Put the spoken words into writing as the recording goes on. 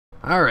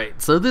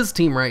Alright, so this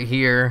team right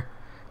here,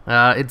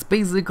 it's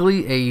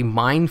basically a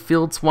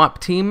Minefield swap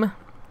team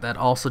that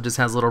also just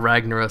has little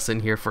Ragnaros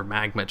in here for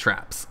magma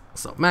traps.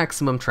 So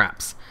maximum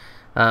traps.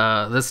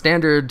 The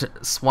standard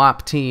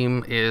swap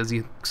team is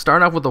you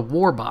start off with a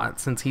Warbot,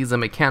 since he's a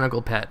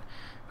mechanical pet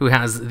who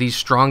has the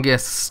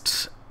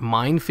strongest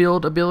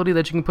Minefield ability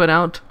that you can put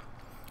out.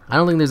 I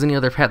don't think there's any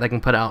other pet that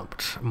can put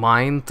out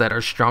mines that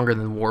are stronger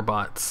than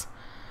Warbots,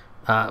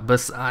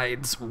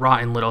 besides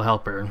Rotten Little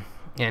Helper,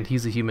 and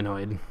he's a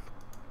humanoid.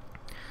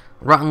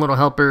 Rotten Little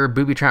Helper,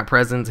 Booby Trap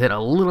Presence hit a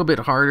little bit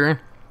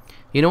harder.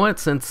 You know what,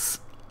 since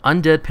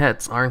undead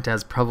pets aren't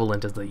as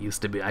prevalent as they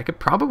used to be, I could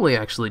probably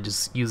actually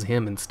just use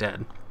him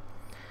instead.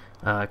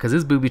 Because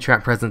his Booby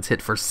Trap Presence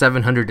hit for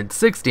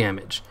 706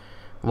 damage,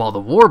 while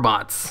the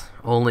Warbots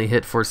only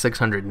hit for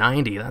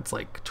 690. That's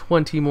like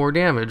 20 more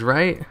damage,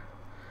 right?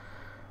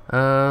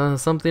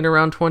 Something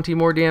around 20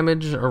 more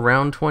damage,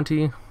 around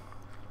 20.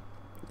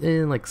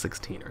 Like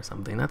 16 or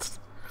something. That's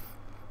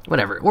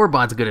whatever.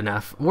 Warbot's good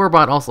enough.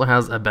 Warbot also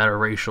has a better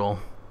racial,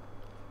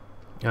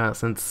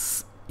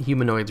 since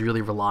humanoids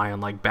really rely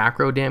on like back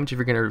row damage if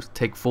you're going to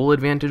take full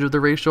advantage of the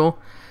racial,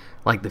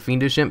 like the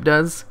Fiendish Imp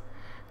does.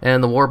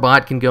 And the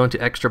Warbot can go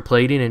into extra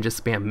plating and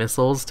just spam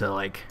missiles to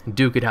like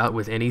duke it out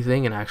with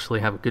anything and actually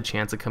have a good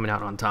chance of coming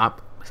out on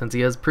top, since he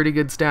has pretty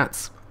good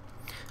stats.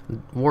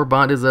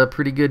 Warbot is a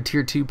pretty good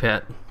tier 2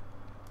 pet.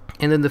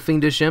 And then the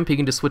Fiendish Imp, he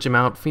can just switch him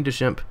out.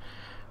 Fiendish Imp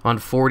on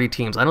 40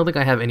 teams. I don't think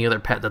I have any other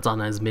pet that's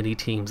on as many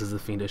teams as the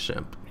Fiendish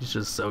Imp. He's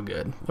just so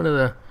good. One of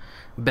the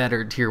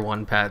better tier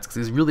 1 pets, because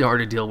he's really hard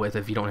to deal with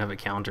if you don't have a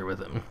counter with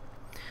him.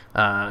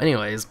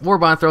 Anyways,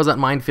 Warbot throws out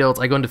Minefields.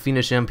 I go into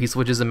Fiendish Imp, he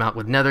switches him out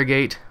with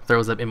Nethergate,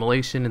 throws up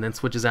Immolation, and then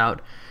switches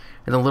out.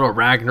 And then little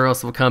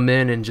Ragnaros will come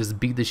in and just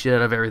beat the shit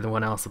out of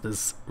everyone else with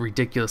his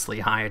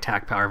ridiculously high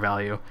attack power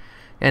value.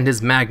 And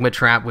his Magma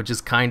Trap, which is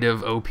kind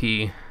of OP.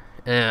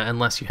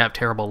 Unless you have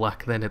terrible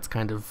luck, then it's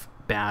kind of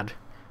bad.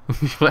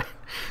 But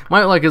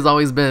my luck has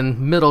always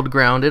been middle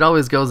ground. It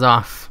always goes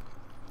off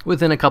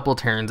within a couple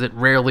turns. It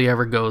rarely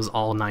ever goes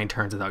all 9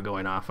 turns without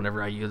going off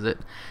whenever I use it.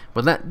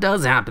 But that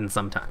does happen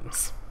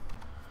sometimes.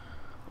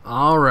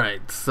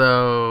 Alright,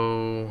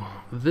 so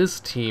this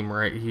team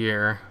right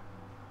here,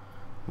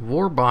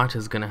 Warbot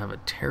is going to have a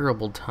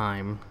terrible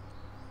time.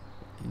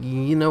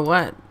 You know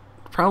what?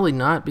 Probably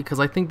not, because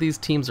I think these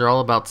teams are all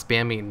about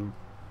spamming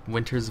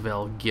Winter's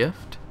Veil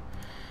Gift.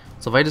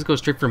 So if I just go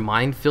straight for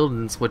Minefield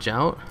and switch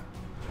out,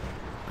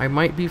 I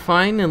might be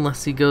fine,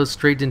 unless he goes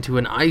straight into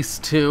an Ice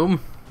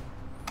Tomb.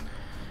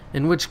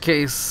 In which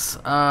case,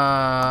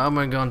 I'm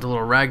going to go into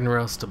little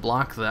Ragnaros to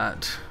block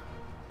that.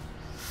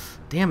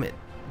 Damn it.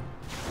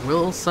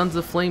 Will Sons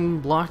of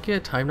Flame block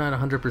it? I'm not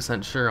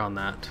 100% sure on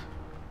that.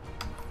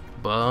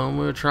 But I'm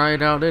going to try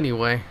it out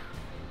anyway.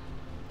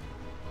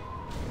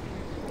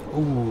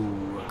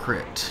 Ooh, a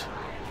crit.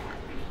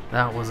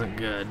 That wasn't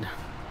good.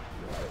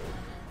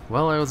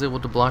 Well, I was able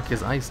to block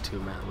his Ice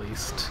Tomb at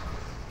least.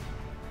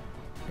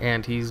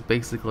 And he's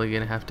basically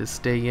going to have to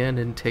stay in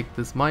and take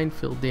this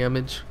Minefield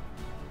damage.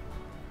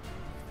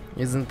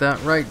 Isn't that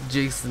right,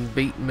 Jason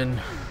Bateman?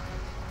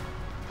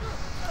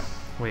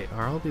 Wait,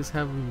 are all these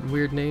having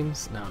weird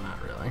names? No, not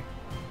really.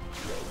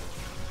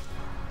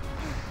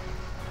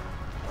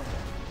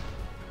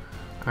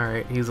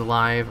 Alright, he's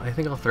alive. I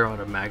think I'll throw out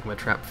a Magma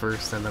Trap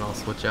first and then I'll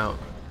switch out.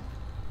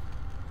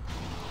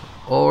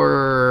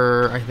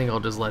 Or I think I'll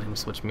just let him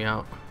switch me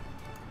out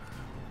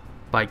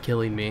by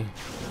killing me.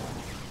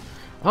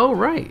 Oh,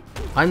 right!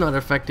 I'm not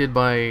affected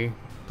by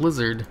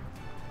Blizzard.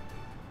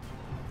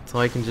 So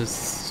I can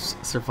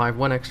just survive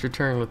 1 extra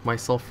turn with my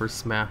Sulfur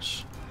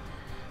Smash.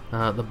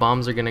 The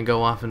bombs are going to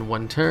go off in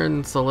 1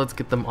 turn, so let's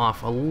get them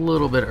off a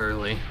little bit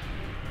early.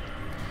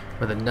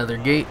 With another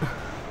gate.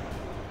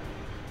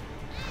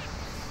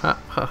 Ha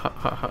ha ha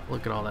ha ha.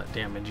 Look at all that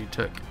damage you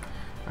took.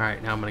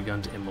 Alright, now I'm going to go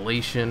into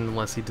Immolation,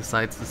 unless he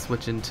decides to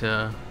switch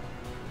into...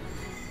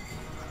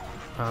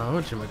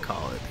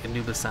 whatchamacallit? The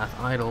Anubisath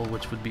Idol,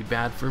 which would be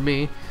bad for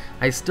me.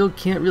 I still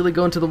can't really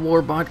go into the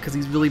Warbot because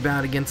he's really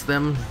bad against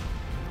them.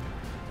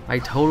 I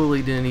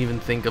totally didn't even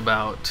think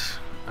about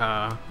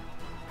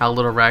how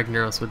little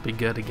Ragnaros would be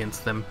good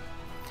against them.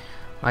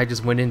 I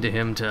just went into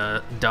him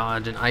to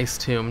dodge an Ice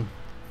Tomb.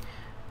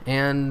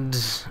 And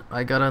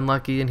I got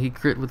unlucky and he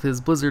crit with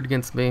his Blizzard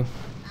against me.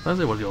 I was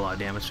able to do a lot of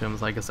damage to him,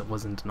 so I guess it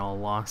wasn't an all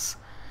loss.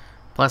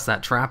 Plus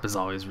that trap is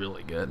always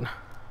really good.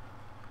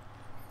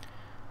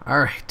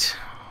 Alright.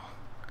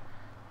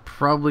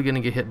 Probably gonna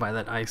get hit by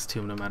that Ice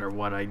Tomb no matter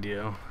what I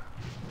do.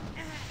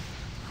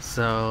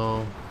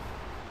 So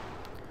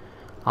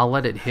I'll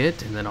let it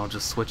hit and then I'll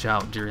just switch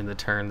out during the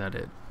turn that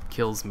it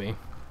kills me.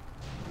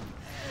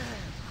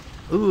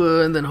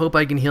 Ooh, and then hope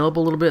I can heal up a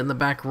little bit in the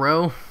back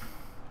row.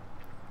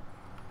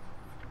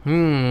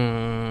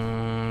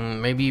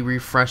 Maybe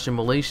refresh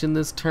Immolation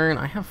this turn.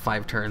 I have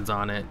 5 turns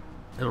on it.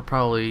 It'll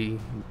probably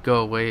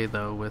go away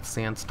though with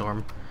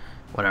Sandstorm.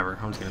 Whatever,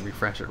 I'm just gonna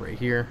refresh it right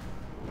here.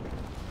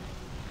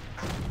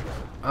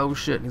 Oh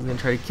shit, he's gonna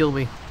try to kill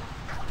me.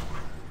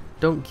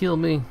 Don't kill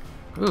me.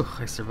 Ooh,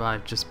 I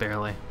survived just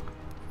barely.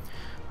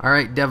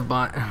 Alright,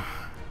 DevBot.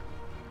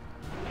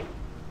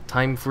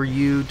 Time for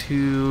you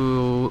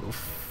to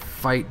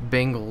fight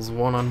Bengals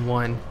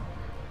one-on-one.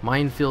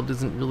 Minefield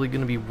isn't really going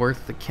to be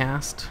worth the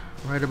cast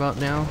right about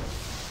now.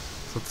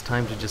 So it's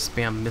time to just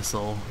spam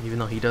missile, even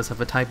though he does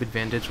have a type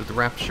advantage with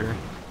Rapture.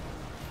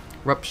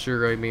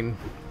 I mean.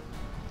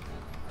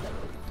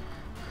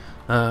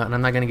 And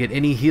I'm not going to get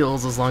any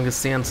heals as long as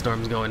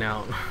Sandstorm's going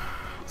out.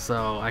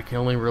 So I can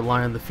only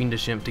rely on the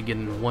Fiendish Imp to get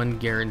in one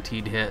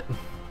guaranteed hit.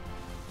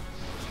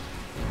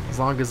 As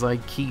long as I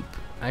keep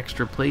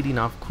extra plating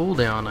off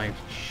cooldown, I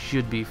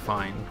should be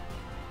fine.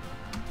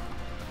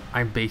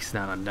 I'm basing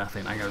that on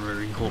nothing. I gotta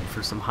really hope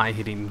for some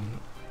high-hitting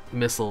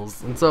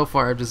missiles. And so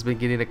far I've just been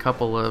getting a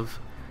couple of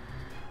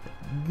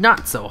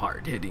not so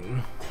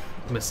hard-hitting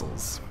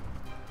missiles.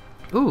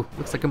 Ooh,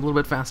 looks like I'm a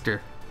little bit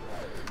faster.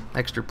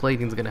 Extra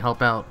plating's gonna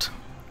help out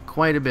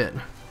quite a bit.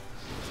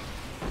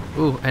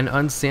 Ooh, an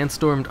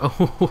unsandstormed,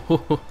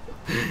 oh,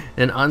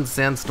 an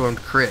unsandstormed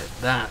crit.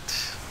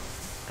 That's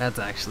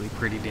actually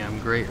pretty damn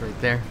great right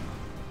there.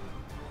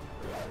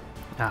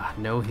 Ah,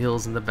 no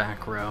heals in the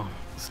back row.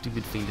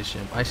 Stupid Fiendish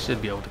Imp. I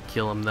should be able to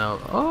kill him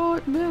though. Oh,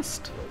 it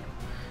missed.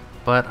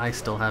 But I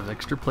still have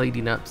extra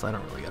plating up, so I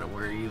don't really gotta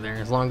worry either.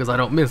 As long as I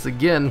don't miss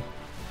again.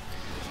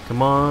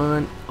 Come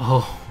on.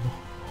 Oh.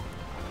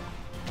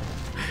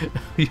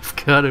 You've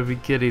gotta be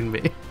kidding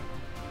me.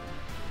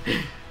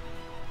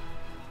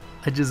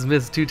 I just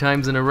missed 2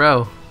 times in a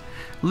row.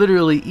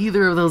 Literally,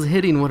 either of those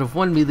hitting would have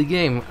won me the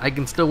game. I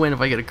can still win if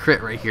I get a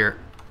crit right here.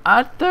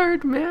 A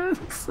third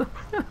miss!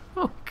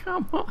 Oh,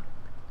 come on.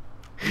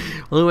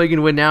 The only way I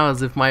can win now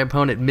is if my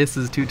opponent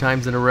misses 2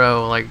 times in a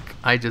row, like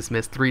I just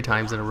missed 3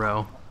 times in a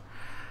row.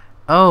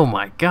 Oh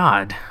my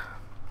god.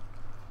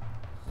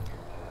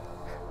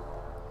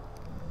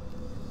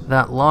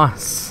 That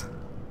loss.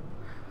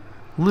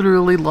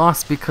 Literally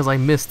lost because I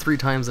missed 3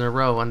 times in a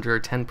row under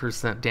a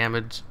 10%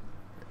 damage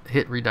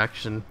hit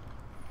reduction.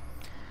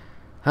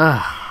 You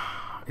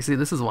see,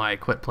 this is why I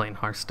quit playing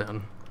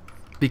Hearthstone.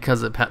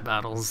 Because of Pet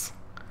Battles.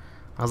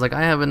 I was like,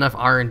 I have enough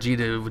RNG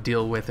to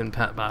deal with in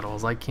Pet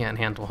Battles. I can't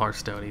handle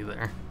Hearthstone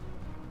either.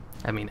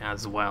 I mean,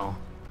 as well.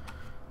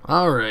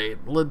 Alright,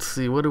 let's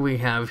see. What do we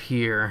have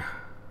here?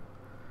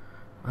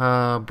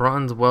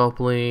 Bronze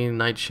Whelpling,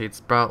 Nightshade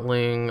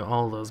Sproutling.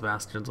 All those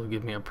bastards will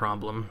give me a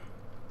problem.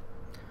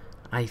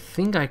 I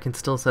think I can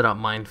still set up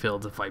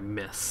Minefields if I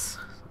miss.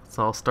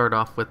 So I'll start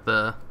off with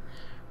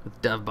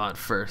DevBot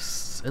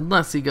first.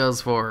 Unless he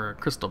goes for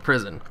Crystal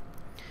Prison.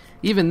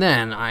 Even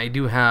then, I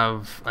do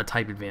have a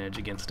type advantage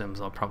against him,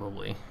 so I'll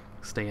probably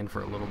stay in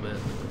for a little bit.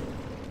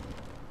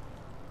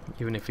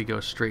 Even if he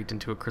goes straight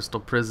into a Crystal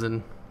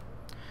Prison.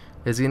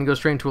 Is he going to go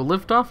straight into a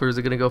Liftoff, or is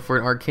he going to go for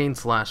an Arcane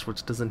Slash,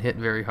 which doesn't hit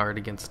very hard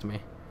against me?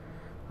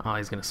 Oh,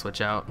 he's going to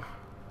switch out.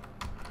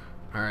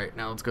 Alright,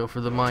 now let's go for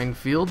the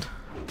Minefield.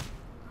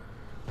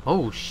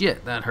 Oh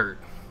shit, that hurt.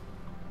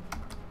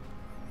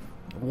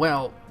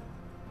 Well,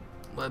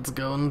 let's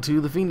go into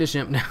the Fiendish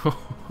Imp now.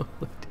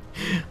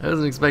 I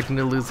wasn't expecting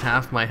to lose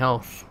half my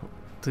health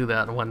to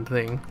that one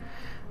thing.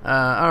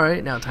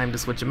 Alright, now time to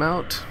switch him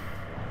out.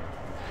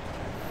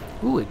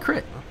 Ooh, a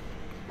crit.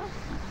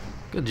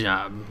 Good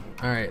job.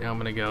 Alright, now I'm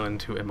gonna go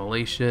into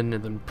Immolation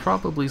and then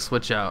probably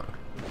switch out.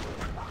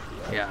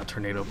 Yeah,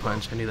 Tornado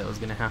Punch. I knew that was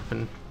gonna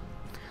happen.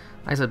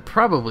 I said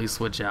probably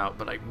switch out,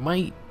 but I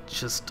might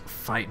just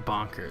fight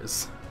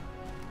Bonkers.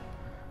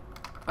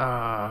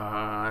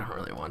 I don't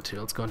really want to.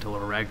 Let's go into a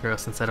little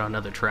Raggross and set out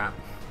another trap.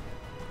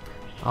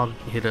 I'll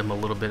hit him a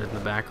little bit in the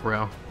back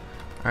row.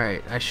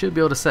 Alright, I should be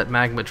able to set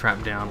Magma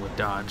Trap down with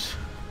Dodge.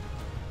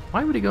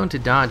 Why would he go into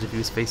Dodge if he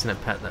was facing a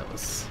pet that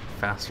was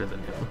faster than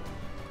him?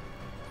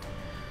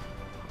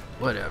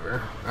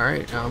 Whatever.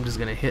 Alright, now I'm just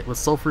gonna hit with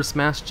Sulfur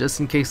Smash just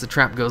in case the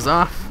trap goes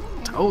off.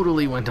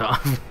 Totally went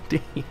off.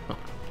 Damn.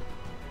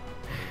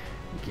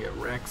 Get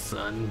wrecked,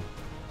 son.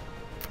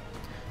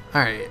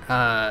 Alright,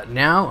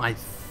 now I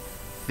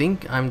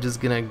think I'm just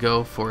gonna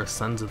go for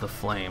Sons of the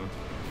Flame.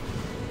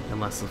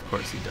 Unless, of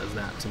course, he does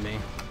that to me.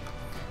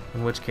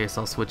 In which case,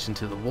 I'll switch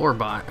into the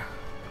Warbot.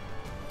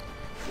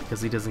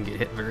 Because he doesn't get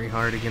hit very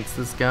hard against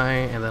this guy.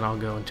 And then I'll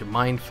go into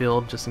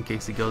Minefield, just in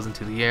case he goes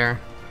into the air.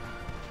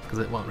 Because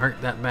it won't hurt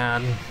that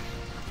bad.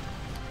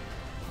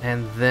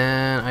 And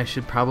then I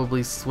should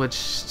probably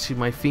switch to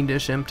my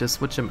Fiendish Imp to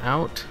switch him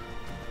out.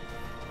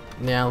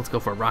 Yeah, let's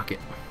go for a Rocket.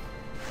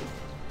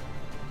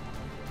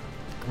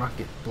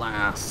 Rocket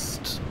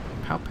Blast.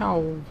 Pow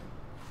pow.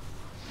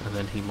 And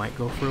then he might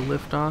go for a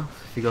Liftoff.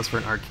 If he goes for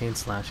an Arcane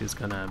Slash, he's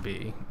gonna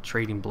be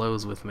trading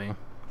blows with me.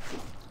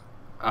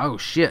 Oh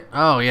shit.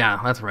 Oh yeah,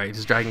 that's right.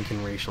 His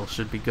Dragonkin Racial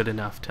should be good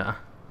enough to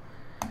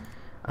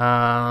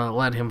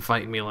let him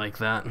fight me like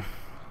that.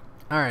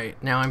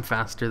 Alright, now I'm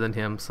faster than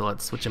him, so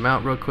let's switch him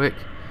out real quick.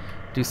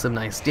 Do some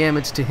nice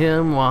damage to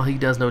him while he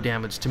does no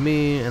damage to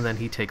me, and then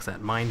he takes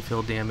that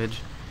Minefield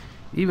damage.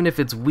 Even if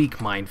it's weak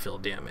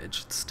Minefield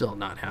damage, it's still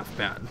not half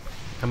bad.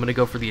 I'm gonna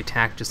go for the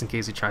attack just in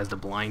case he tries to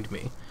blind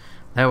me.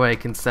 That way I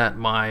can set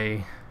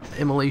my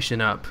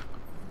Immolation up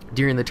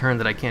during the turn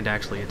that I can't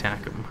actually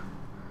attack him.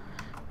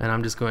 And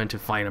I'm just going to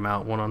fight him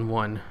out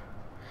one-on-one.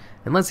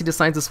 Unless he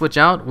decides to switch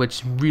out,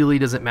 which really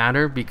doesn't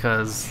matter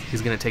because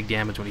he's going to take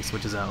damage when he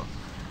switches out.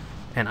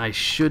 And I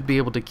should be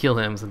able to kill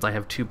him since I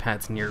have 2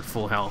 pets near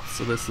full health.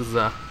 So this is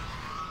a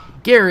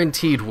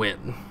guaranteed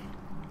win.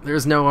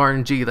 There's no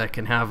RNG that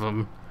can have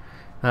him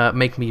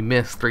make me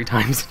miss 3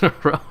 times in a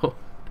row.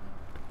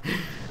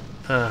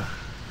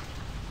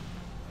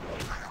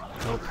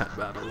 No pet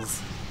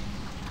battles.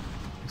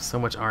 There's so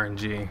much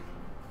RNG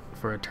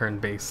for a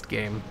turn-based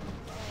game.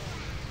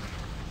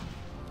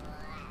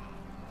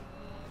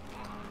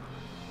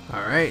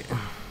 Alright.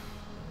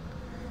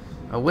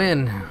 A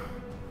win.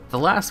 The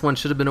last one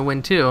should have been a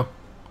win too.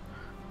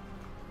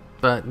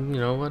 But, you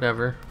know,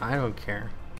 whatever. I don't care.